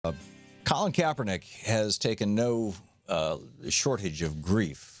Colin Kaepernick has taken no shortage of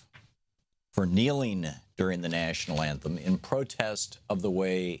grief for kneeling during the national anthem in protest of the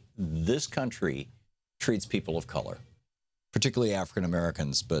way this country treats people of color, particularly African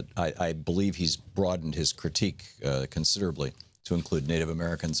Americans. But I believe he's broadened his critique considerably to include Native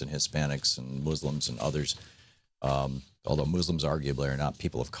Americans and Hispanics and Muslims and others. Although Muslims arguably are not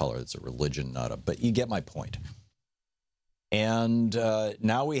people of color. It's a religion, not a... But you get my point. And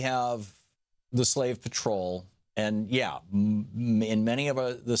now we have the slave patrol. And yeah, in many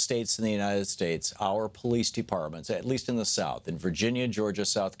of the states in the United States, our police departments, at least in the South, in Virginia, Georgia,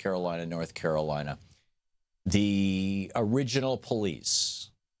 South Carolina, North Carolina, the original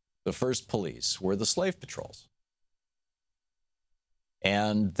police, the first police, were the slave patrols.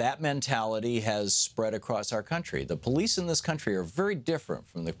 And that mentality has spread across our country. The police in this country are very different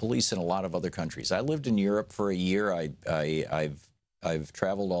from the police in a lot of other countries. I lived in Europe for a year. I've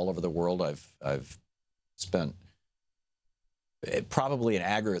traveled all over the world. I've spent probably an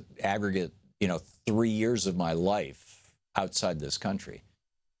aggregate 3 years of my life outside this country,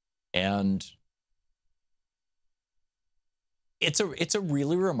 and it's a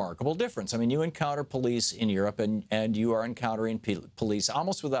really remarkable difference. I mean, you encounter police in Europe, and you are encountering police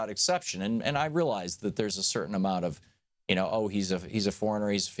almost without exception. And I realize that there's a certain amount of, oh, he's a foreigner,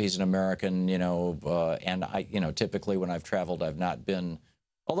 he's an American, and I, typically when I've traveled, I've not been,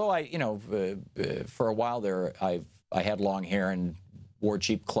 although I, for a while there, I had long hair and wore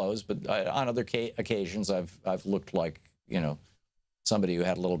cheap clothes, but on other occasions, I've looked like, somebody who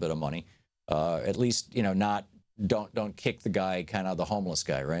had a little bit of money, at least, not. Don't kick the guy, kind of the homeless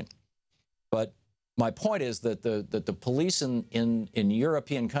guy, right? But my point is that the police in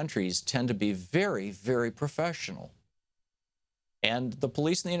European countries tend to be very, very professional. And the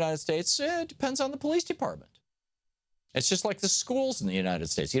police in the United States, it depends on the police department. It's just like the schools in the United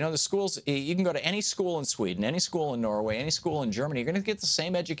States. The schools, you can go to any school in Sweden, any school in Norway, any school in Germany, you're going to get the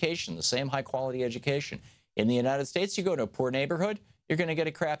same education, the same high-quality education. In the United States, you go to a poor neighborhood, you're going to get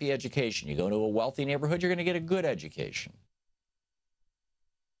a crappy education. You go to a wealthy neighborhood, you're going to get a good education.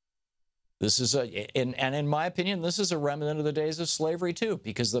 This is and in my opinion, this is a remnant of the days of slavery too,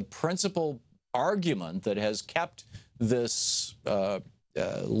 because the principal argument that has kept this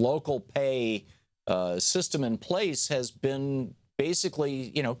local pay system in place has been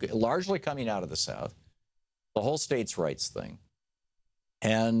basically, largely coming out of the South, the whole states' rights thing,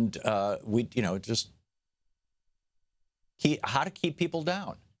 and we, just how to keep people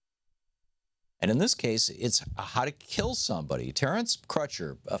down. And in this case, it's how to kill somebody. Terence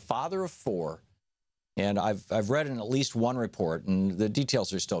Crutcher, a father of 4, and I've read in at least one report, and the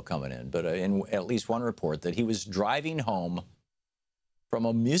details are still coming in, but in at least one report that he was driving home from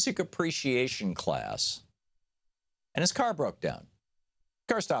a music appreciation class, and his car broke down.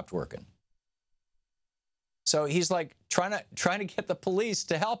 Car stopped working. So he's like trying to get the police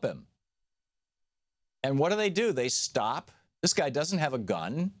to help him. And what do? They stop. This guy doesn't have a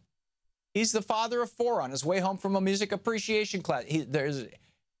gun. He's the father of 4 on his way home from a music appreciation class.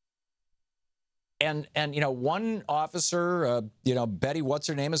 One officer, Betty, what's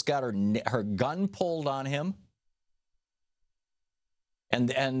her name, has got her gun pulled on him.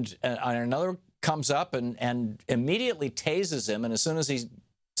 And another comes up and immediately tases him. And as soon as he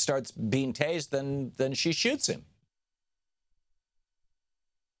starts being tased, then she shoots him.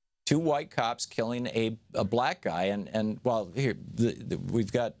 2 white cops killing a black guy, and well, here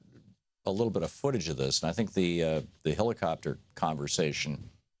we've got a little bit of footage of this, and I think the helicopter conversation,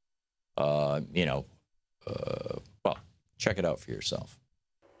 well, check it out for yourself.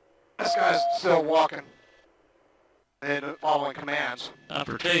 This guy's still walking and following commands. Not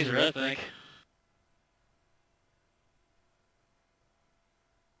for taser, I think.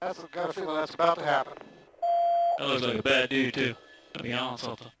 I've got a feeling that's about to happen. That looks like a bad dude too, to be honest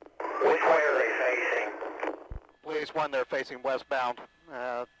with you. Which way are they facing? Police 1, they're facing westbound.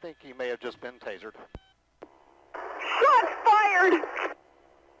 I think he may have just been tasered. Shots fired!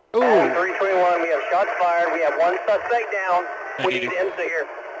 Ooh. 321, we have shots fired. We have 1 suspect down. We need IMSA here.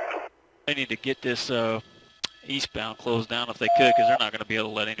 They need to get this eastbound closed down if they could, because they're not going to be able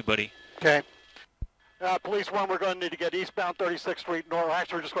to let anybody. Okay. Police 1, we're going to need to get eastbound 36th Street North.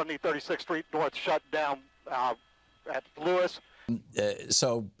 Actually, we're just going to need 36th Street North shut down at Lewis.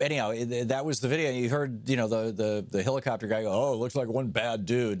 So anyhow, that was the video. You heard, the helicopter guy go, "Oh, it looks like one bad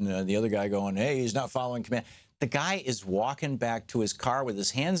dude," and the other guy going, "Hey, he's not following command." The guy is walking back to his car with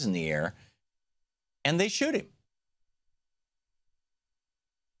his hands in the air, and they shoot him.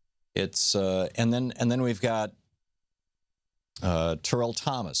 It's and then we've got Terrell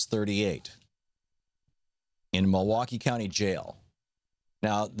Thomas, 38, in Milwaukee County Jail.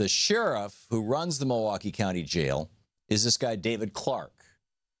 Now, the sheriff who runs the Milwaukee County Jail is this guy, David Clark,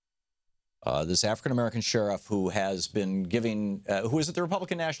 this African-American sheriff who has been giving, who was at the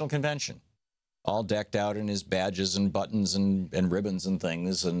Republican National Convention, all decked out in his badges and buttons and ribbons and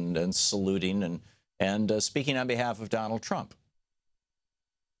things, and saluting and speaking on behalf of Donald Trump.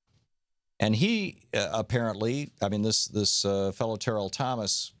 And he apparently, I mean, this fellow Terrell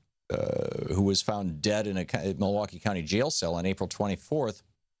Thomas, who was found dead in a Milwaukee County jail cell on April 24th,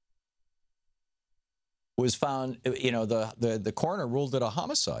 was found, you know, the coroner ruled it a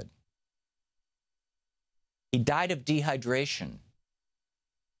homicide. He died of dehydration.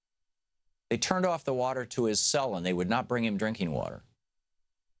 They turned off the water to his cell, and they would not bring him drinking water.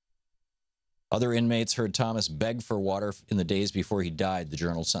 Other inmates heard Thomas beg for water in the days before he died, the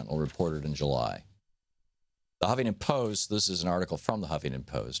Journal-Sentinel reported in July. The Huffington Post, this is an article from the Huffington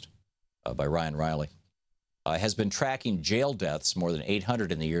Post by Ryan Riley, has been tracking jail deaths, more than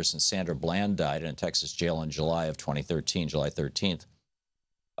 800 in the year since Sandra Bland died in a Texas jail in July of 2013, July 13th.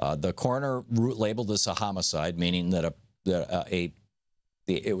 The coroner labeled this a homicide, meaning that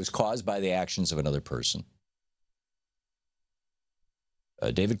it was caused by the actions of another person.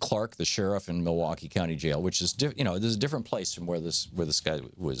 David Clark, the sheriff in Milwaukee County Jail, which is, you know, there's a different place from where this guy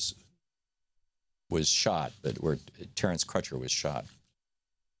was shot, but where Terence Crutcher was shot.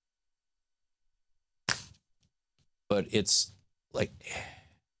 But it's like,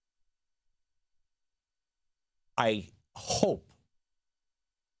 I hope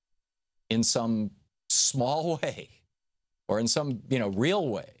in some small way, or in some, you know, real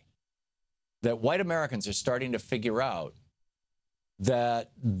way, that white Americans are starting to figure out that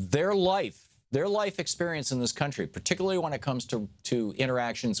their life experience in this country, particularly when it comes to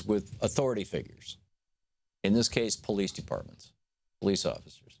interactions with authority figures, in this case, police departments, police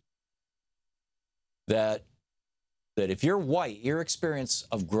officers, that if you're white, your experience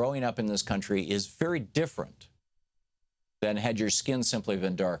of growing up in this country is very different than had your skin simply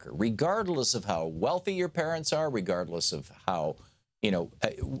been darker, regardless of how wealthy your parents are, regardless of how, you know,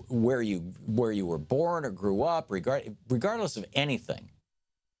 where you were born or grew up, regardless of anything.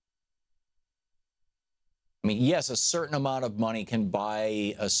 I mean, yes, a certain amount of money can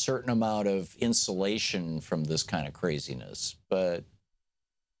buy a certain amount of insulation from this kind of craziness, but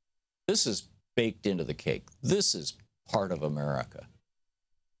this is baked into the cake. This is part of America.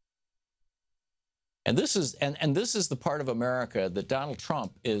 And this is the part of America that Donald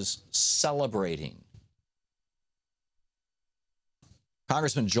Trump is celebrating.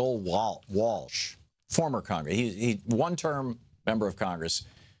 Congressman Joel Walsh, former Congress, he one-term member of Congress,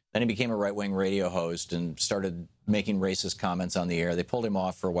 then he became a right-wing radio host and started making racist comments on the air. They pulled him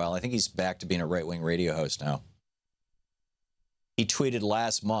off for a while. I think he's back to being a right-wing radio host now. He tweeted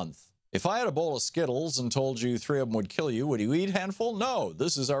last month, "If I had a bowl of Skittles and told you 3 of them would kill you, would you eat a handful? No,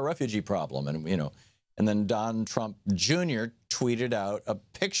 this is our refugee problem." And, you know, and then Don Trump Jr. tweeted out a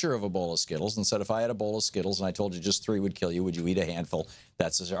picture of a bowl of Skittles and said, "If I had a bowl of Skittles and I told you just 3 would kill you, would you eat a handful?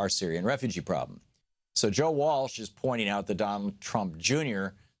 That's our Syrian refugee problem." So Joe Walsh is pointing out that Donald Trump Jr.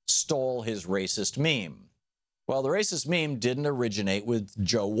 stole his racist meme. Well, the racist meme didn't originate with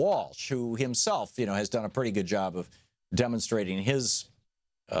Joe Walsh, who himself, you know, has done a pretty good job of demonstrating his,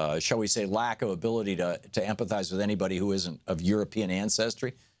 shall we say, lack of ability to empathize with anybody who isn't of European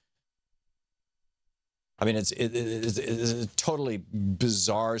ancestry. I mean, it's a totally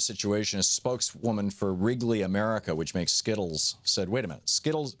bizarre situation. A spokeswoman for Wrigley America, which makes Skittles, said, "Wait a minute,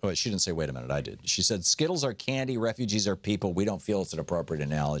 Skittles," oh, she didn't say, "Wait a minute," I did. She said, "Skittles are candy, refugees are people. We don't feel it's an appropriate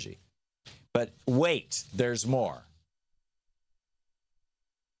analogy." But wait, there's more.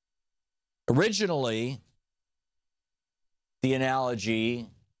 Originally, the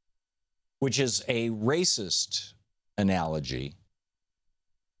analogy, which is a racist analogy,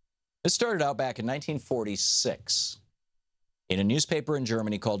 it started out back in 1946 in a newspaper in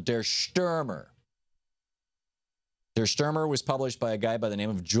Germany called Der Stürmer. Der Stürmer was published by a guy by the name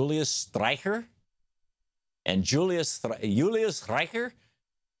of Julius Streicher. And Julius Streicher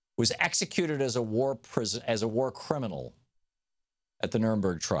was executed as a war criminal at the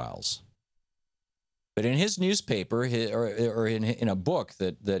Nuremberg trials. But in his newspaper, or in a book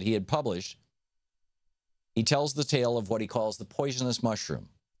that he had published, he tells the tale of what he calls the poisonous mushroom.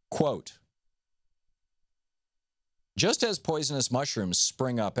 Quote, "Just as poisonous mushrooms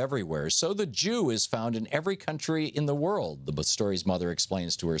spring up everywhere, so the Jew is found in every country in the world," the story's mother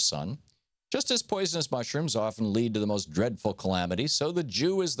explains to her son. "Just as poisonous mushrooms often lead to the most dreadful calamity, so the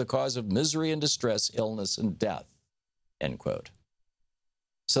Jew is the cause of misery and distress, illness and death." End quote.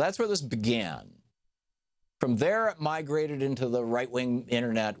 So that's where this began. From there, it migrated into the right-wing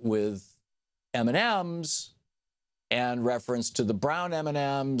internet with M&Ms, and reference to the brown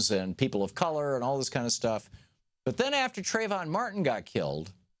M&Ms and people of color and all this kind of stuff. But then after Trayvon Martin got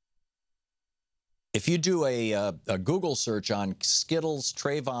killed, if you do a Google search on Skittles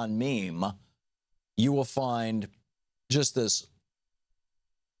Trayvon meme, you will find just this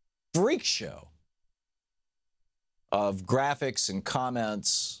freak show of graphics and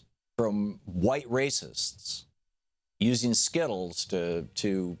comments from white racists using Skittles to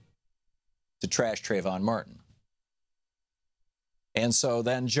trash Trayvon Martin. And so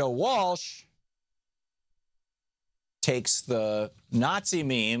then Joe Walsh takes the Nazi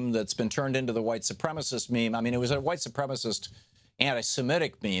meme that's been turned into the white supremacist meme. I mean, it was a white supremacist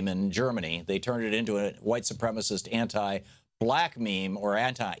anti-Semitic meme in Germany. They turned it into a white supremacist anti-black meme or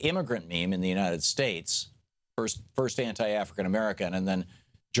anti-immigrant meme in the United States. First anti-African American, and then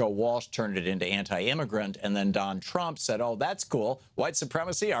Joe Walsh turned it into anti-immigrant, and then Don Trump said, oh, that's cool. White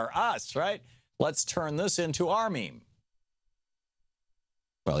supremacy are us, right? Let's turn this into our meme.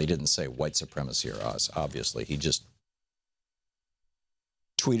 Well, he didn't say white supremacy are us, obviously. He just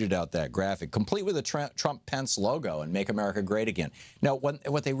tweeted out that graphic, complete with a Trump-Pence logo and Make America Great Again. Now,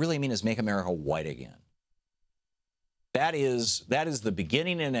 what they really mean is Make America White Again. That is the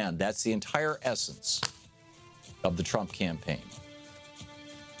beginning and end. That's the entire essence of the Trump campaign.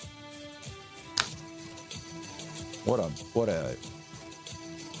 What a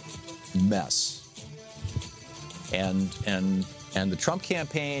mess. And the Trump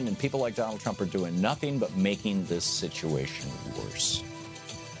campaign and people like Donald Trump are doing nothing but making this situation worse.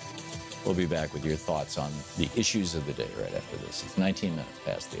 We'll be back with your thoughts on the issues of the day right after this. It's 19 minutes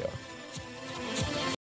past the hour.